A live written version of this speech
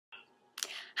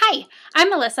Hi,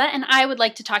 I'm Melissa, and I would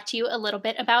like to talk to you a little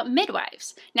bit about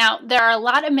midwives. Now, there are a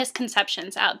lot of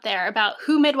misconceptions out there about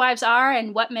who midwives are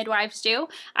and what midwives do.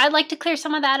 I'd like to clear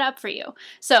some of that up for you.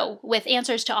 So, with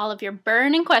answers to all of your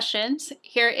burning questions,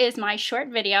 here is my short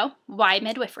video, Why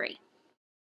Midwifery?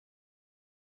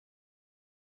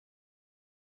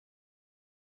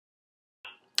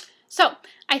 So,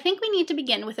 I think we need to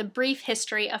begin with a brief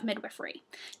history of midwifery.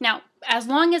 Now, as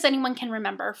long as anyone can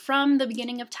remember, from the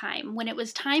beginning of time, when it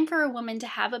was time for a woman to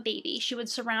have a baby, she would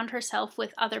surround herself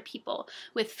with other people,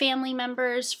 with family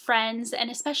members, friends, and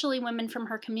especially women from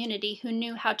her community who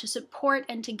knew how to support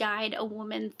and to guide a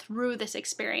woman through this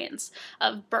experience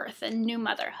of birth and new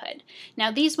motherhood.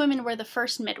 Now, these women were the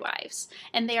first midwives,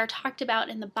 and they are talked about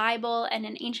in the Bible and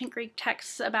in ancient Greek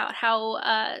texts about how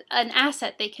an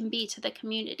asset they can be to the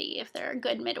community if they're a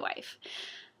good midwife.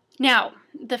 Now,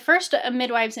 the first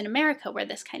midwives in America were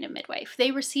this kind of midwife.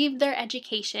 They received their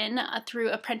education through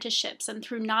apprenticeships and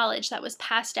through knowledge that was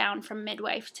passed down from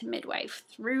midwife to midwife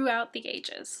throughout the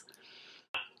ages.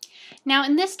 Now,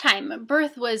 in this time,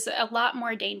 birth was a lot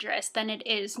more dangerous than it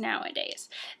is nowadays.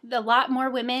 A lot more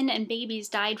women and babies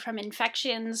died from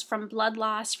infections, from blood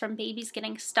loss, from babies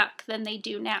getting stuck than they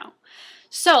do now.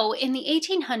 So, in the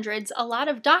 1800s, a lot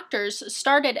of doctors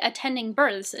started attending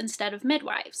births instead of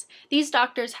midwives. These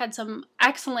doctors had some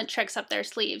excellent tricks up their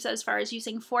sleeves as far as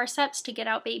using forceps to get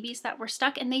out babies that were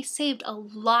stuck, and they saved a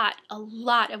lot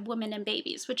of women and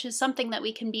babies, which is something that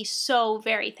we can be so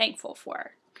very thankful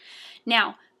for.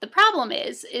 Now, the problem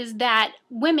is that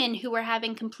women who were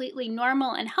having completely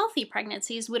normal and healthy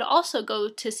pregnancies would also go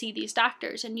to see these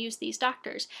doctors and use these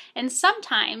doctors. And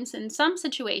sometimes, in some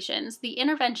situations, the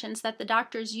interventions that the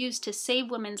doctors used to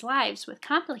save women's lives with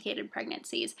complicated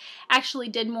pregnancies actually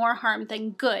did more harm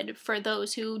than good for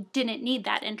those who didn't need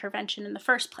that intervention in the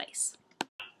first place.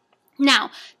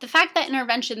 Now, the fact that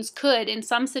interventions could, in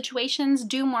some situations,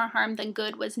 do more harm than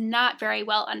good was not very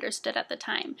well understood at the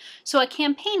time. So a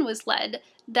campaign was led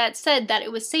that said that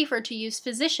it was safer to use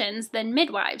physicians than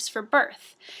midwives for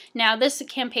birth. Now, this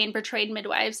campaign portrayed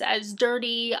midwives as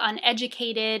dirty,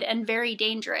 uneducated, and very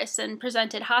dangerous, and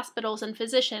presented hospitals and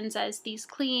physicians as these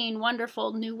clean,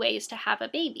 wonderful new ways to have a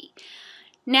baby.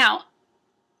 Now,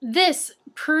 this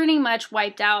pretty much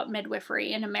wiped out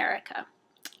midwifery in America.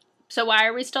 So why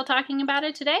are we still talking about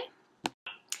it today?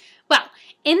 Well,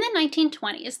 in the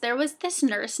 1920s, there was this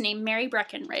nurse named Mary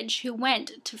Breckinridge who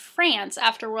went to France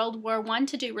after World War I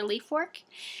to do relief work.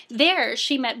 There,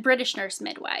 she met British nurse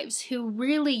midwives who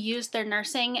really used their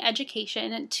nursing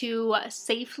education to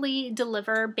safely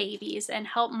deliver babies and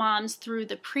help moms through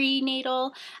the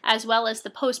prenatal as well as the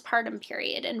postpartum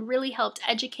period, and really helped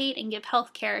educate and give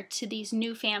health care to these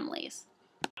new families.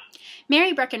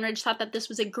 Mary Breckinridge thought that this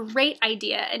was a great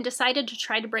idea and decided to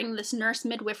try to bring this nurse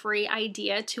midwifery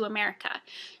idea to America.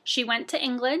 She went to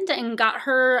England and got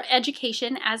her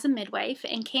education as a midwife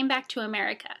and came back to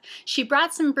America. She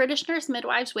brought some British nurse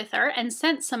midwives with her and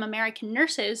sent some American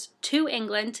nurses to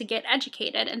England to get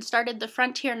educated and started the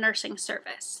Frontier Nursing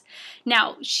Service.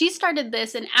 Now, she started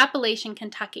this in Appalachian,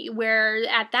 Kentucky, where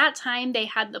at that time they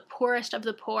had the poorest of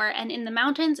the poor, and in the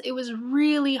mountains it was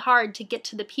really hard to get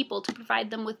to the people to provide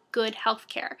them with good health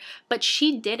care. But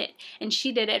she did it, and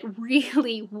she did it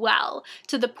really well,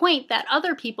 to the point that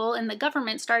other people in the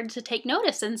government started to take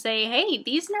notice and say, hey,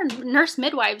 these nurse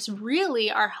midwives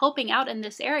really are helping out in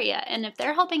this area, and if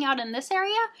they're helping out in this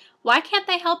area, why can't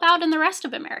they help out in the rest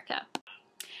of America?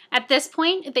 At this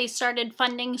point, they started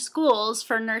funding schools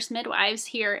for nurse midwives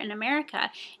here in America,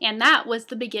 and that was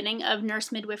the beginning of nurse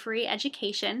midwifery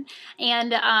education,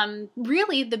 and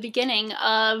really the beginning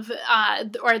of,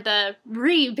 or the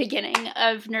re-beginning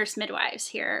of nurse midwives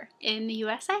here in the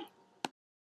USA.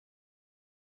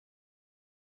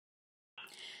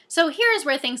 So here is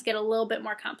where things get a little bit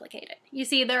more complicated. You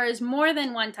see, there is more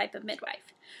than one type of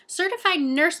midwife. Certified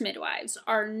nurse midwives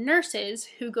are nurses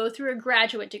who go through a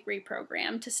graduate degree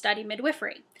program to study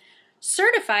midwifery.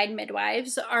 Certified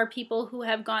midwives are people who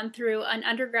have gone through an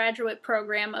undergraduate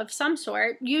program of some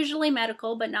sort, usually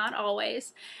medical, but not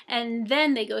always, and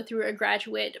then they go through a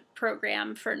graduate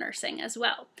program for nursing as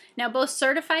well. Now, both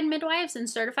certified midwives and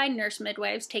certified nurse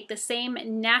midwives take the same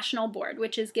national board,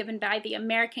 which is given by the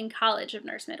American College of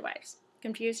Nurse Midwives.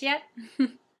 Confused yet?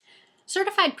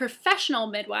 Certified professional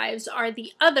midwives are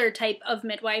the other type of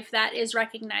midwife that is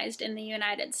recognized in the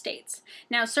United States.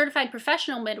 Now, certified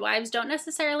professional midwives don't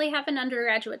necessarily have an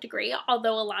undergraduate degree,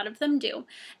 although a lot of them do,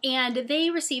 and they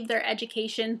receive their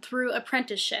education through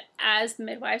apprenticeship, as the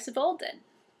midwives of old did.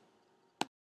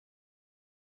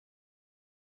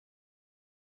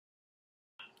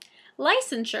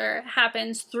 Licensure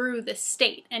happens through the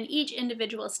state, and each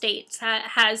individual state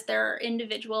has their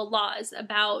individual laws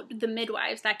about the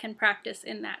midwives that can practice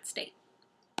in that state.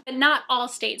 But not all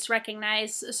states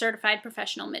recognize certified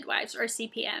professional midwives, or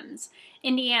CPMs.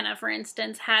 Indiana, for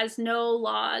instance, has no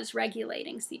laws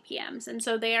regulating CPMs, and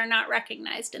so they are not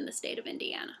recognized in the state of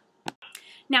Indiana.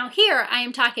 Now here, I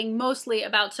am talking mostly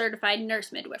about certified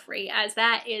nurse midwifery, as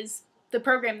that is the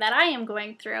program that I am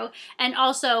going through, and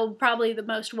also probably the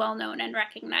most well-known and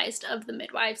recognized of the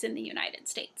midwives in the United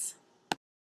States.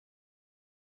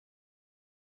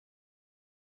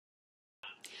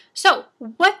 So,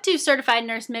 what do certified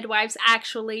nurse midwives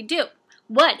actually do?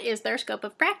 What is their scope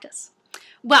of practice?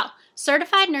 Well,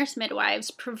 certified nurse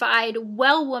midwives provide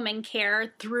well woman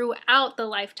care throughout the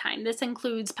lifetime. This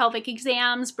includes pelvic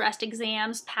exams, breast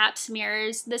exams, pap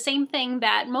smears, the same thing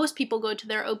that most people go to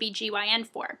their OB/GYN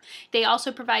for. They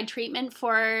also provide treatment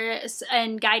for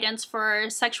and guidance for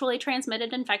sexually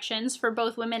transmitted infections for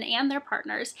both women and their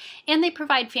partners, and they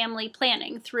provide family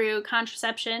planning through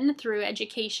contraception, through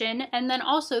education, and then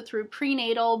also through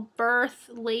prenatal,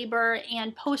 birth, labor,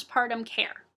 and postpartum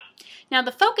care. Now,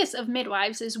 the focus of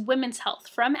midwives is women's health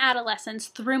from adolescence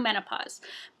through menopause.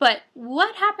 But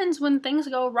what happens when things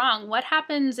go wrong? What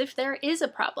happens if there is a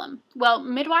problem? Well,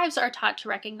 midwives are taught to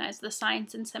recognize the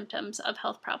signs and symptoms of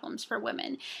health problems for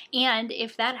women. And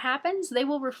if that happens, they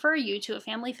will refer you to a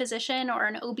family physician or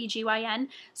an OB/GYN,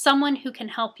 someone who can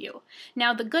help you.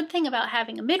 Now, the good thing about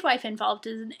having a midwife involved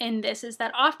in this is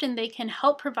that often they can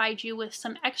help provide you with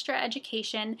some extra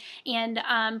education and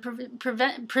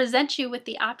present you with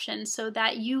the options so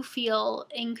that you feel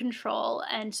in control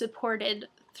and supported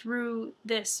through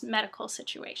this medical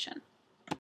situation.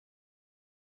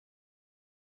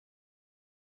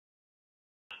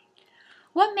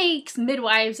 What makes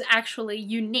midwives actually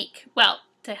unique? Well,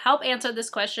 to help answer this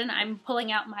question, I'm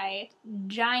pulling out my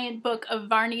giant book of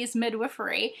Varney's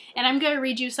Midwifery, and I'm going to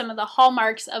read you some of the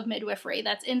hallmarks of midwifery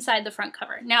that's inside the front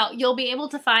cover. Now, you'll be able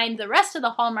to find the rest of the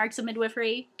hallmarks of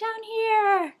midwifery down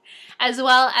here, as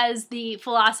well as the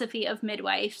philosophy of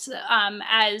midwives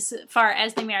as far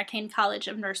as the American College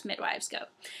of Nurse Midwives go.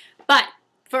 But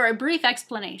for a brief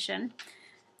explanation,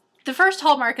 the first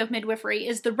hallmark of midwifery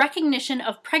is the recognition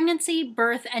of pregnancy,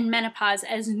 birth, and menopause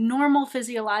as normal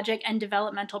physiologic and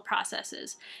developmental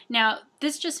processes. Now,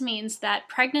 this just means that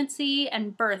pregnancy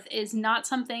and birth is not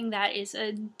something that is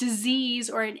a disease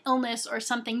or an illness or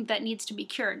something that needs to be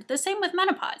cured. The same with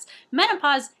menopause.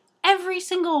 Menopause, every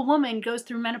single woman goes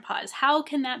through menopause. How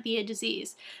can that be a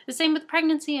disease? The same with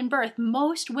pregnancy and birth.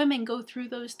 Most women go through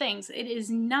those things. It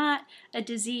is not a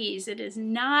disease. It is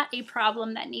not a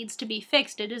problem that needs to be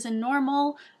fixed. It is a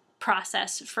normal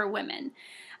process for women.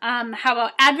 How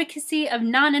about advocacy of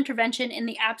non-intervention in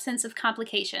the absence of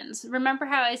complications? Remember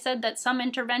how I said that some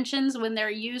interventions, when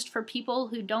they're used for people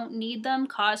who don't need them,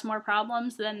 cause more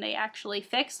problems than they actually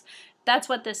fix? That's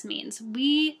what this means.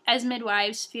 We, as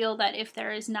midwives, feel that if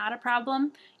there is not a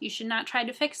problem, you should not try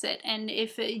to fix it. And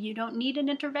if you don't need an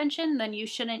intervention, then you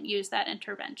shouldn't use that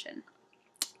intervention.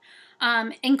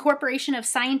 Incorporation of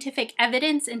scientific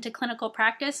evidence into clinical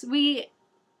practice. We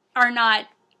are not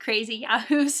crazy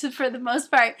yahoos for the most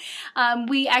part.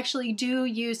 We actually do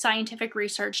use scientific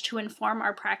research to inform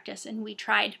our practice, and we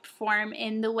try to perform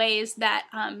in the ways that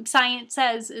science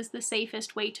says is the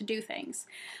safest way to do things.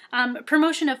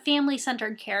 Promotion of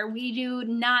family-centered care. We do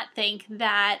not think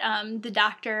that the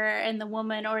doctor and the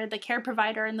woman or the care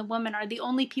provider and the woman are the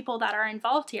only people that are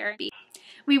involved here.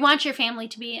 We want your family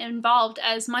to be involved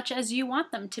as much as you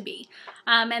want them to be.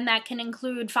 And that can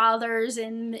include fathers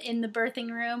in the birthing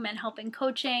room and helping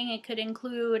coaching. It could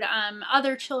include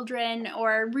other children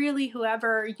or really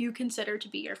whoever you consider to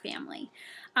be your family.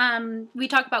 We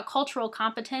talk about cultural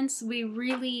competence. We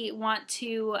really want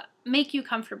to make you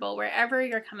comfortable wherever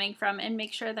you're coming from and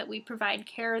make sure that we provide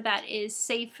care that is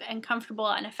safe and comfortable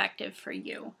and effective for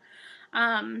you.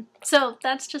 So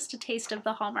that's just a taste of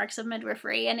the hallmarks of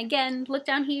midwifery. And again, look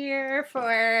down here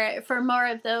for more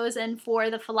of those and for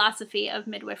the philosophy of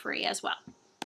midwifery as well.